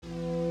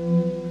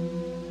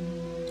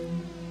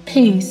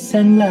Peace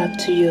and love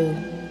to you.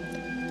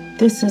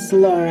 This is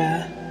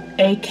Laura,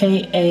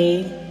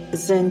 aka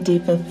Zen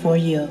Diva for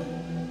you,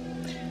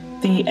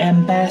 the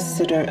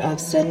ambassador of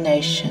Zen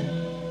Nation.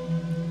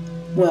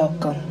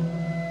 Welcome.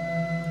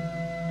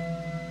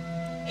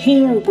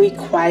 Here we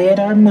quiet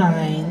our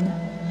mind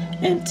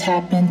and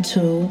tap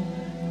into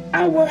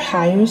our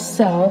higher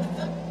self,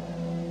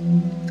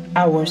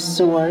 our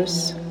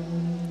source,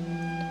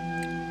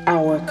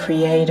 our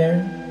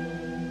creator,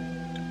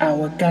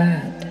 our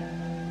God.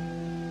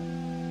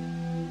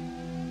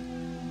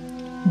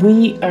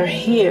 We are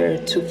here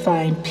to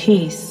find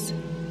peace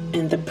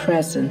in the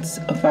presence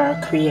of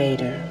our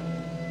Creator.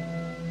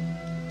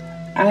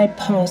 I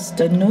post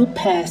a new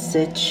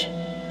passage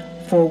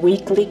for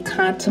weekly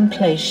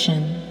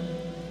contemplation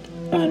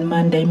on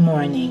Monday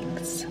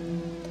mornings.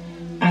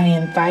 I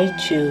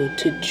invite you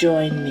to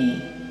join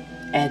me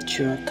at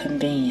your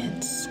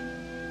convenience.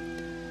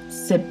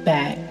 Sit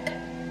back,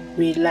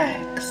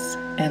 relax,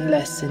 and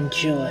let's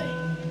enjoy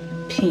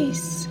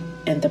peace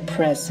in the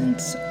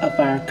presence of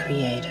our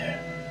Creator.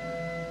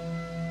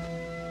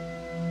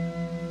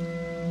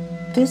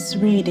 This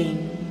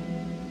reading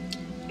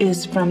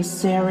is from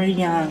Sarah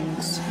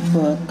Young's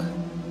book,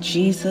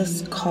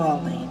 Jesus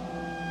Calling,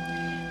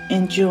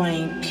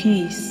 Enjoying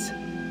Peace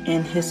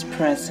in His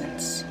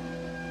Presence.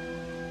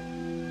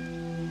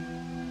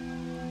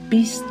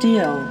 Be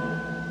still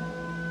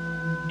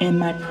in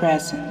my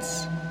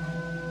presence,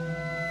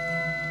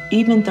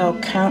 even though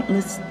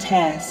countless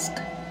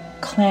tasks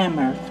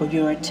clamor for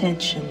your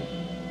attention.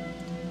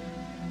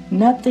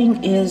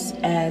 Nothing is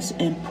as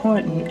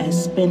important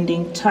as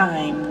spending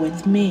time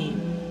with me.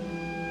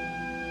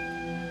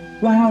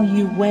 While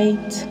you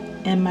wait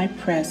in my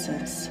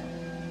presence,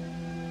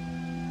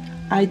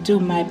 I do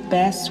my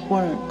best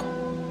work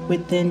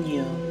within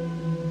you,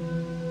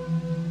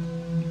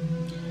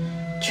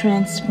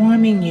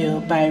 transforming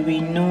you by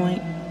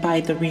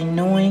the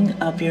renewing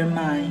of your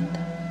mind.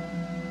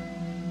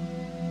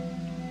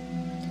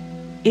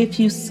 If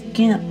you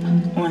skimp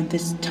on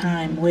this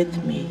time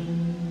with me,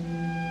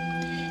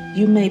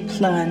 you may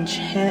plunge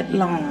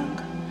headlong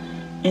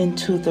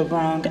into the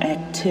wrong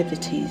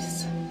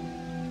activities,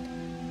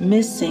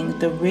 missing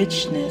the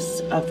richness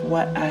of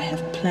what I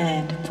have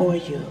planned for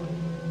you.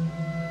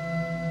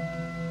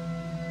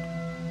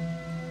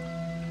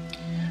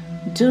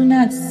 Do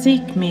not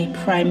seek me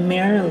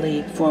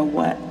primarily for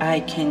what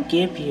I can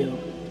give you.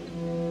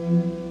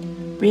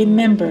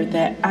 Remember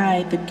that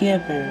I, the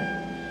giver,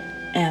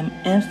 am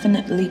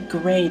infinitely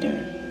greater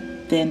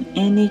than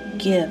any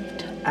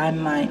gift I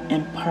might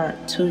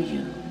impart to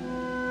you.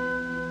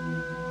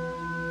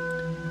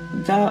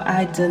 Though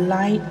I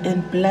delight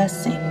in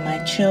blessing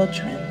my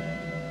children,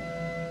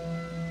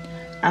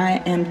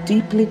 I am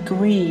deeply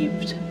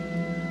grieved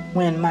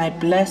when my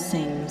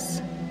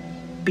blessings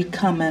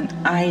become an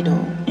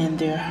idol in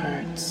their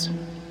hearts.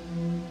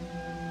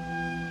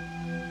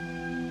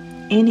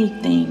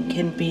 Anything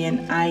can be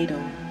an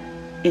idol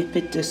if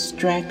it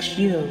distracts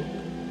you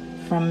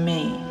from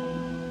me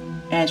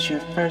as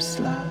your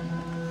first love.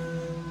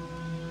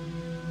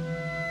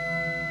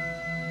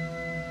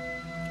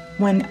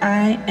 When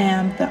I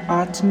am the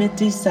ultimate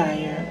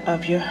desire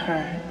of your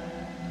heart,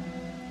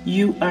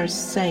 you are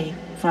safe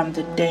from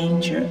the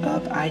danger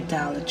of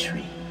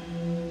idolatry.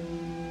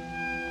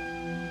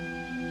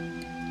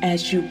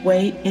 As you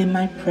wait in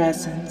my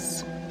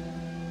presence,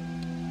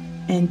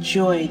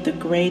 enjoy the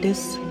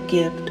greatest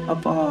gift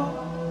of all,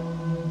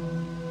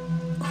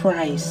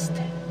 Christ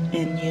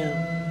in you,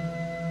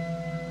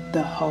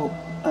 the hope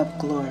of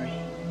glory.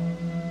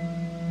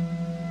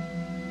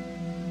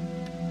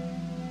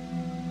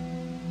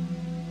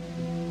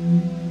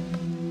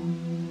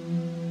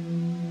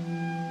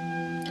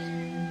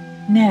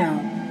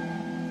 Now,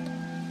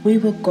 we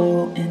will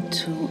go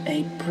into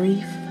a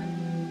brief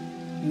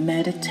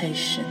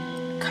meditation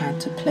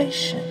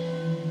contemplation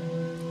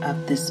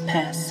of this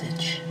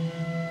passage.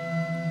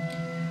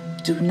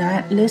 Do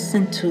not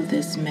listen to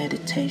this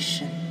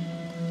meditation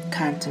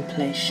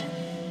contemplation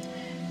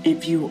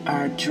if you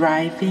are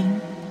driving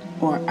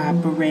or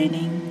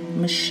operating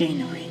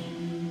machinery.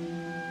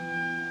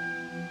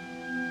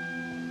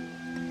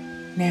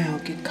 Now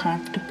get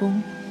comfortable.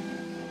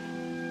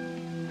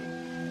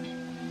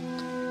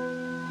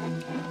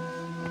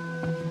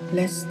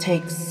 Let's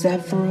take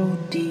several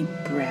deep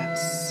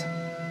breaths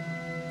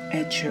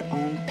at your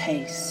own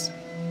pace.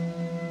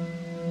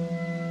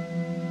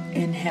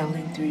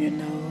 Inhaling through your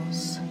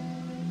nose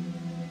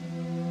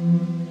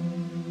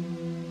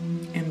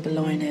and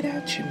blowing it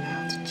out your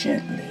mouth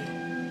gently.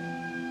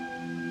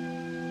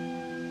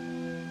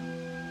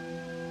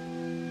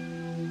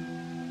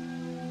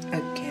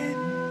 Again,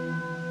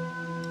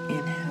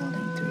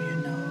 inhaling through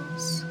your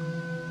nose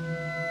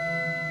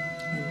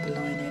and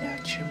blowing it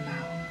out your mouth.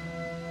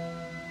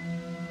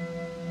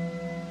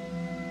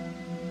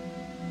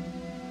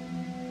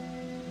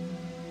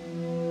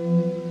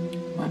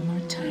 One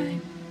more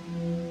time.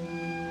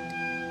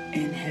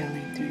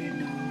 Inhaling through your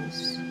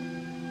nose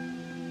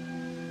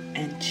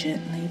and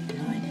gently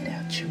blowing it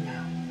out your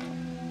mouth.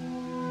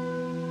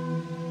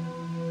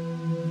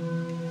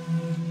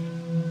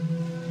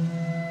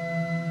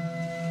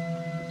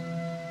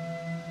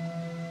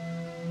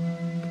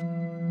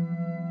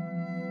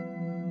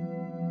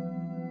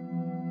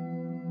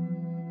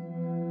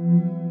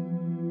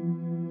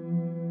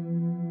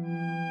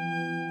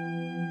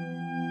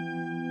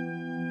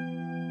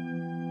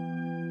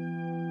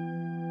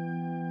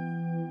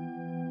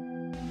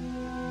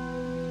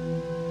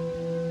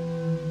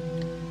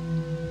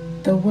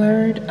 The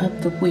word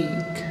of the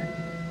week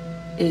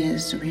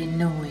is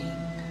renewing.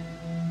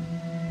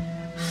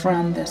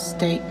 From the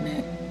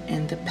statement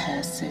in the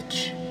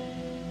passage,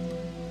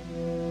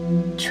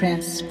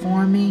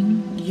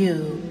 transforming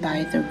you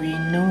by the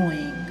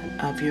renewing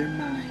of your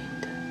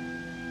mind.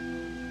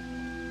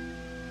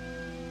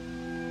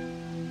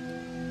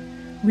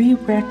 We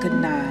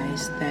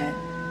recognize that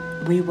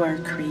we were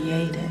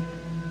created.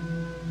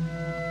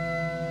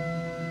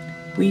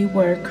 We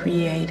were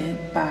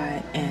created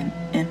by an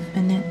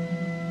infinite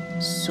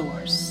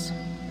source,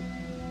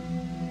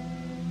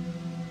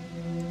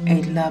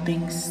 a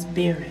loving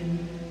spirit,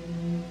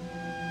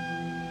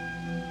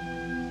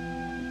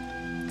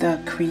 the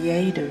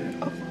creator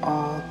of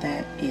all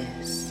that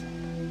is.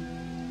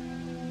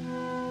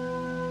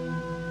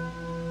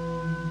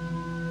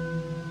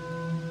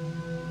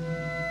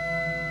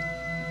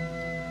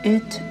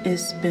 It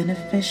is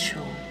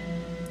beneficial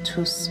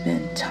to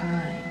spend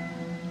time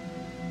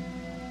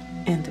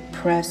in the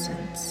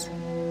presence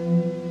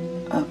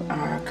of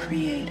our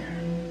Creator,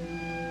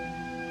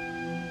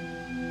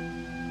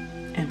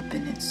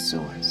 infinite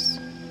source.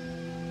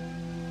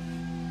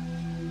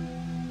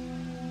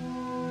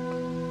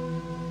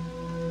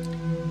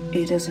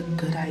 It is a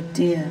good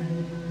idea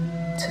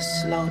to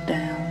slow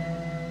down,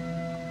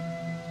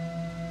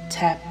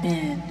 tap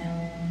in,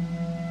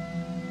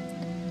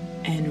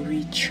 and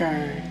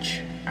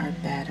recharge our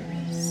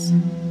batteries.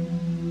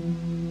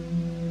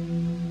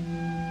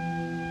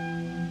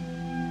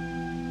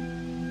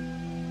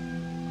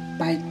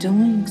 By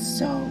doing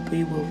so,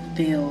 we will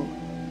feel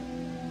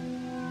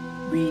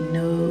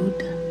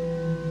renewed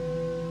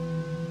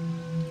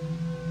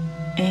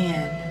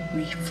and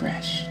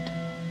refreshed.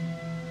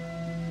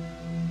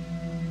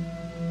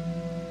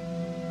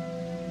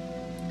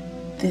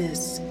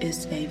 This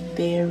is a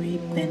very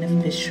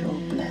beneficial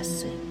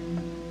blessing.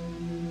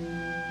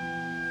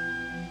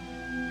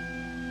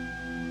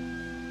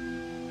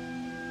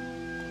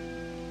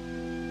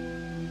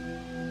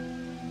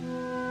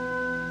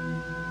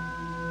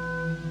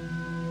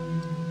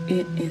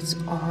 It is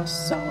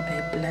also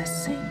a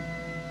blessing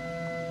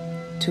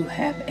to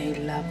have a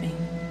loving,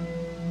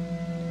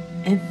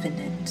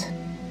 infinite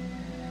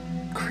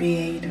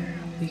Creator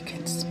we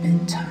can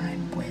spend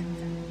time with.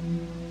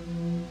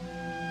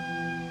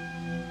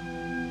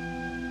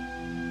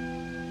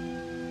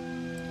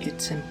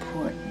 It's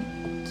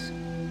important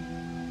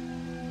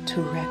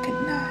to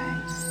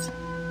recognize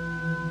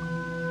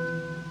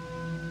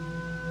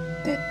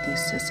that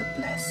this is a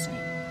blessing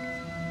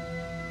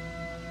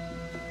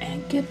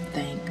and give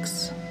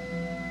thanks.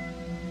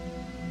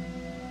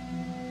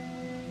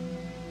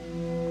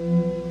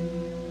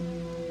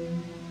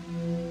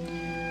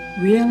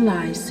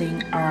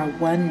 Realizing our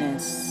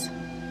oneness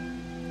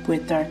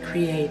with our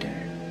Creator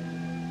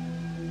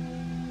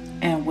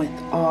and with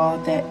all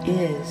that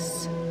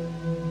is,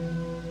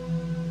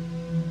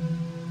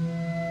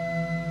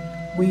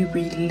 we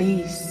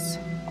release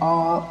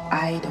all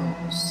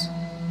idols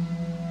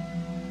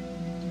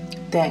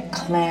that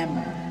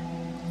clamor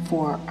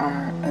for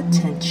our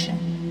attention.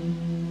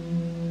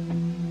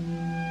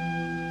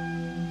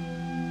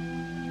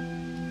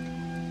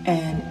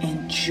 And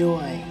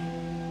enjoy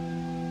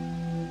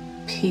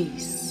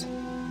peace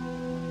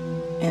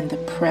in the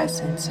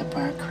presence of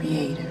our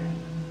Creator,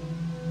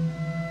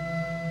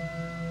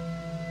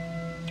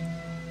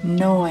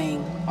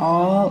 knowing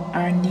all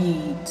our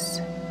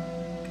needs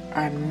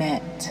are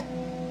met.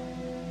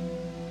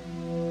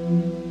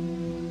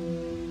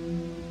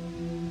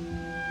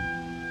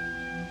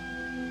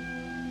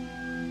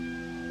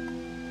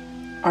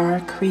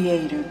 Our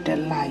Creator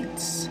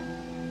delights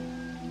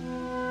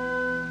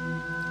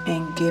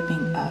in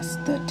giving us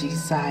the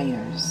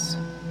desires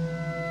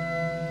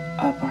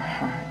of our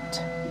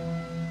heart.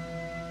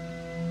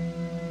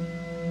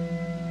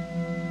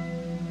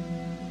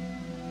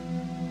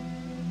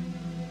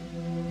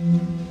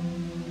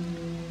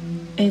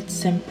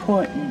 It's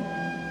important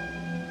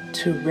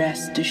to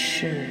rest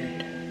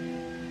assured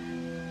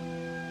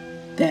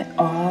that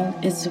all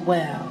is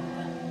well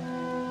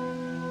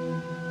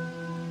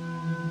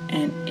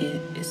and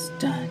it is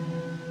done.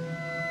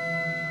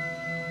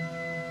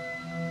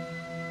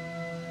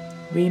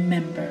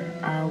 Remember,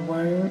 our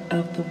word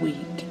of the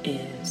week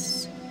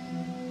is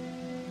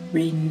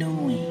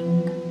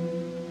renewing.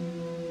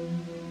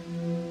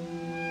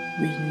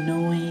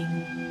 Renewing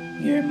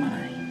your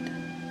mind.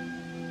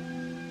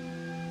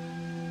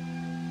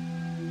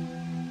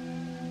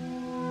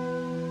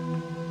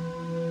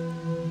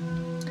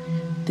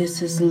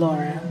 This is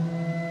Laura,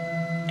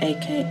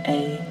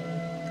 aka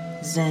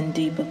Zen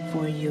Diva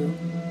for you,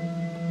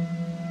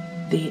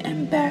 the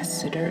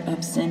ambassador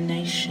of Zen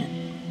Nation.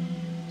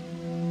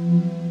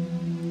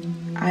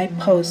 I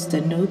post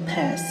a new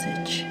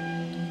passage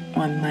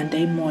on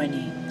Monday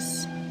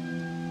mornings.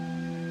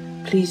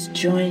 Please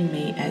join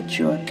me at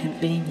your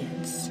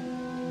convenience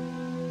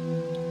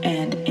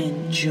and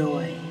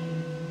enjoy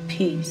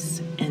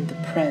peace in the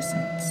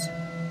presence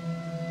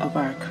of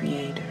our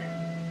Creator.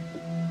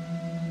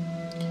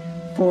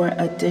 For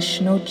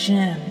additional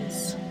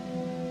gems,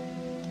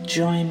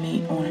 join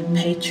me on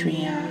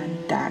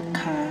Patreon.com/Zen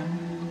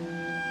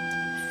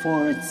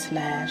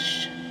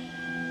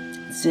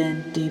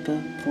Zen Diva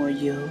for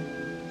You.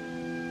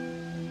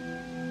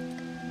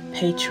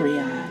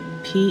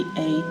 Patreon,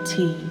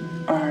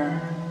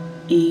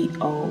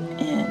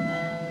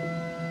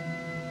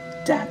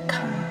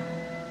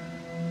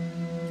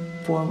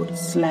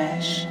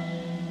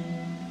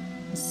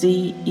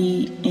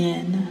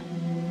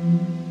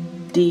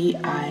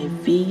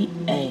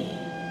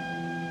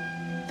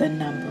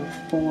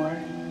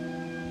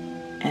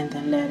 and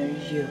the letter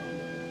U.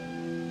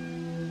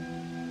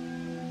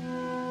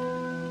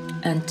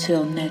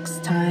 Until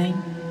next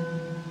time,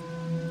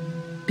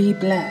 be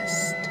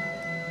blessed.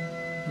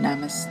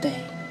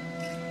 Namaste.